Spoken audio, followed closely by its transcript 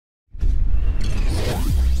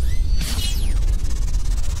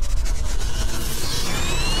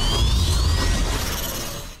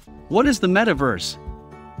What is the metaverse?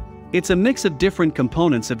 It's a mix of different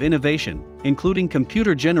components of innovation, including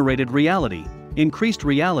computer-generated reality, increased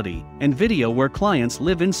reality, and video where clients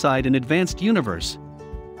live inside an advanced universe.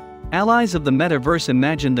 Allies of the metaverse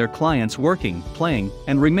imagine their clients working, playing,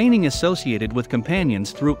 and remaining associated with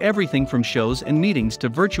companions through everything from shows and meetings to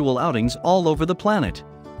virtual outings all over the planet.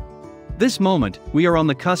 This moment, we are on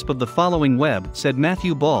the cusp of the following web, said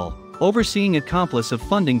Matthew Ball, overseeing accomplice of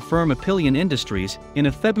funding firm Apillion Industries, in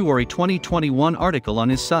a February 2021 article on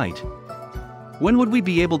his site. When would we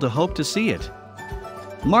be able to hope to see it?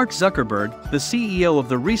 Mark Zuckerberg, the CEO of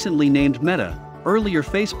the recently named Meta, earlier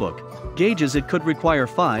Facebook, gauges it could require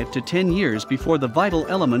 5 to 10 years before the vital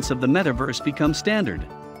elements of the metaverse become standard.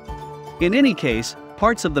 In any case,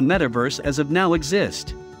 parts of the metaverse as of now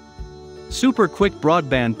exist. Super quick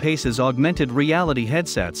broadband paces, augmented reality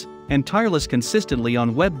headsets, and tireless consistently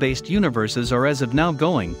on web-based universes are as of now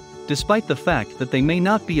going, despite the fact that they may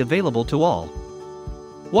not be available to all.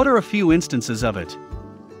 What are a few instances of it?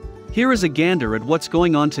 Here is a gander at what's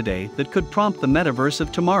going on today that could prompt the metaverse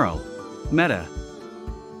of tomorrow. Meta.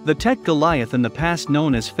 The tech Goliath in the past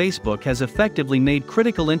known as Facebook has effectively made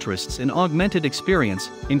critical interests in augmented experience,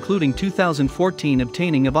 including 2014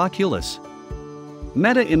 obtaining of Oculus.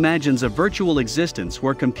 Meta imagines a virtual existence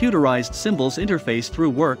where computerized symbols interface through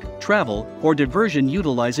work, travel, or diversion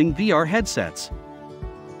utilizing VR headsets.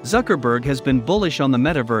 Zuckerberg has been bullish on the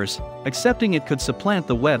metaverse, accepting it could supplant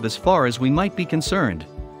the web as far as we might be concerned.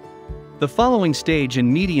 The following stage and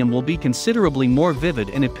medium will be considerably more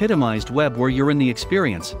vivid and epitomized web where you're in the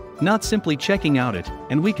experience, not simply checking out it,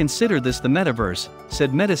 and we consider this the metaverse,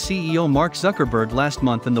 said Meta CEO Mark Zuckerberg last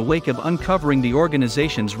month in the wake of uncovering the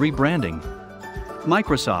organization's rebranding.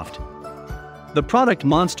 Microsoft. The product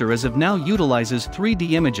monster as of now utilizes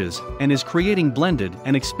 3D images and is creating blended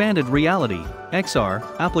and expanded reality (XR)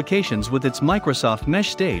 applications with its Microsoft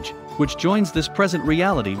Mesh stage, which joins this present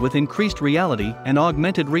reality with increased reality and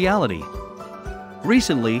augmented reality.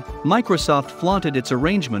 Recently, Microsoft flaunted its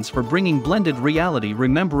arrangements for bringing blended reality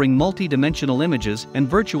remembering multi-dimensional images and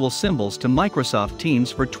virtual symbols to Microsoft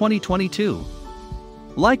Teams for 2022.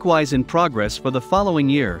 Likewise in progress for the following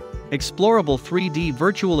year, explorable 3D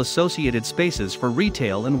virtual associated spaces for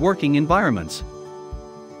retail and working environments.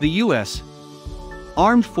 The U.S.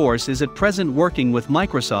 Armed Force is at present working with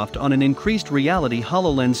Microsoft on an increased reality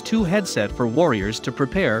HoloLens 2 headset for warriors to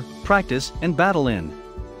prepare, practice, and battle in.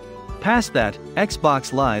 Past that,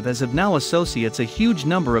 Xbox Live as of now associates a huge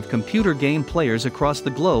number of computer game players across the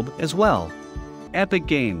globe as well. Epic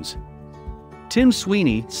Games. Tim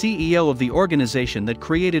Sweeney, CEO of the organization that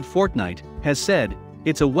created Fortnite, has said,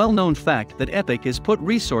 "It's a well-known fact that Epic has put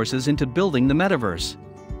resources into building the metaverse.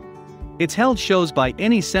 It's held shows by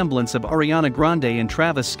any semblance of Ariana Grande and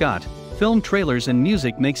Travis Scott, film trailers and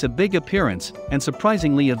music makes a big appearance, and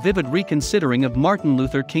surprisingly a vivid reconsidering of Martin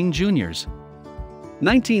Luther King Jr.'s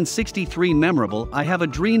 1963 memorable I Have a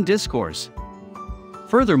Dream discourse.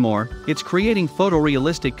 Furthermore, it's creating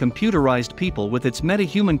photorealistic computerized people with its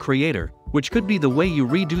meta-human creator, which could be the way you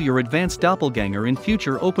redo your advanced doppelganger in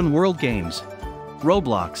future open-world games."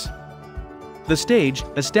 Roblox. The stage,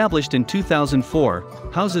 established in 2004,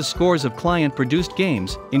 houses scores of client-produced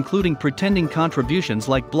games, including pretending contributions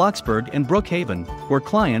like Bloxburg and Brookhaven, where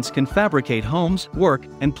clients can fabricate homes, work,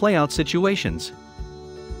 and play-out situations.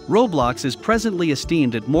 Roblox is presently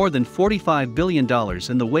esteemed at more than $45 billion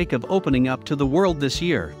in the wake of opening up to the world this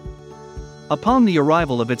year. Upon the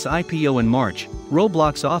arrival of its IPO in March,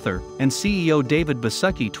 Roblox author and CEO David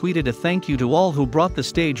Baszucki tweeted a thank you to all who brought the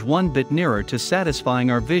stage one bit nearer to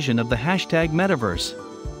satisfying our vision of the #metaverse.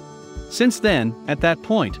 Since then, at that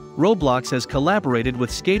point, Roblox has collaborated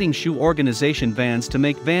with skating shoe organization Vans to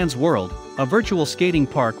make Vans World, a virtual skating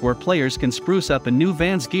park where players can spruce up in new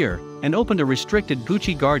Vans gear, and opened a restricted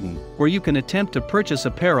Gucci garden, where you can attempt to purchase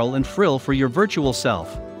apparel and frill for your virtual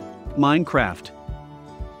self. Minecraft.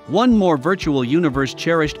 One more virtual universe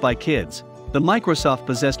cherished by kids. The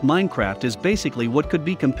Microsoft-possessed Minecraft is basically what could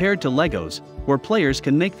be compared to Legos, where players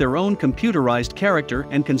can make their own computerized character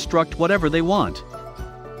and construct whatever they want.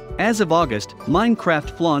 As of August, Minecraft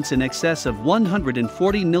flaunts in excess of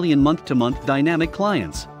 140 million month-to-month dynamic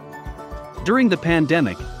clients. During the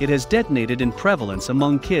pandemic, it has detonated in prevalence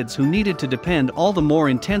among kids who needed to depend all the more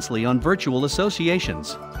intensely on virtual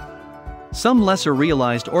associations. Some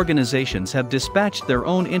lesser-realized organizations have dispatched their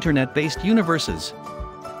own internet-based universes.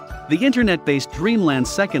 The internet-based Dreamland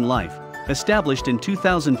Second Life, established in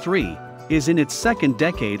 2003, is in its second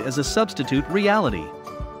decade as a substitute reality.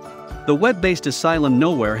 The web-based Asylum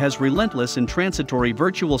Nowhere has relentless and transitory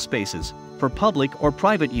virtual spaces, for public or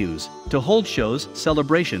private use, to hold shows,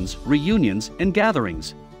 celebrations, reunions, and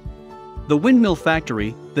gatherings. The Windmill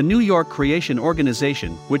Factory, the New York creation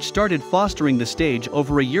organization which started fostering the stage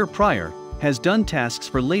over a year prior, has done tasks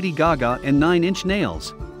for Lady Gaga and 9 Inch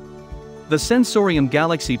Nails. The Sensorium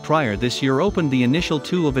Galaxy prior this year opened the initial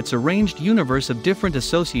 2 of its arranged universe of different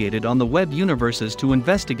associated on the web universes to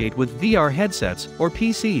investigate with VR headsets or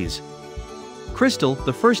PCs. Crystal,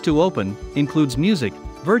 the first to open, includes music,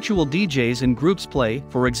 virtual DJs and groups play,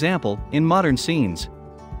 for example, in modern scenes.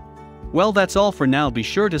 Well, that's all for now. Be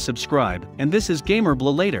sure to subscribe, and this is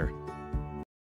Gamerbloo later.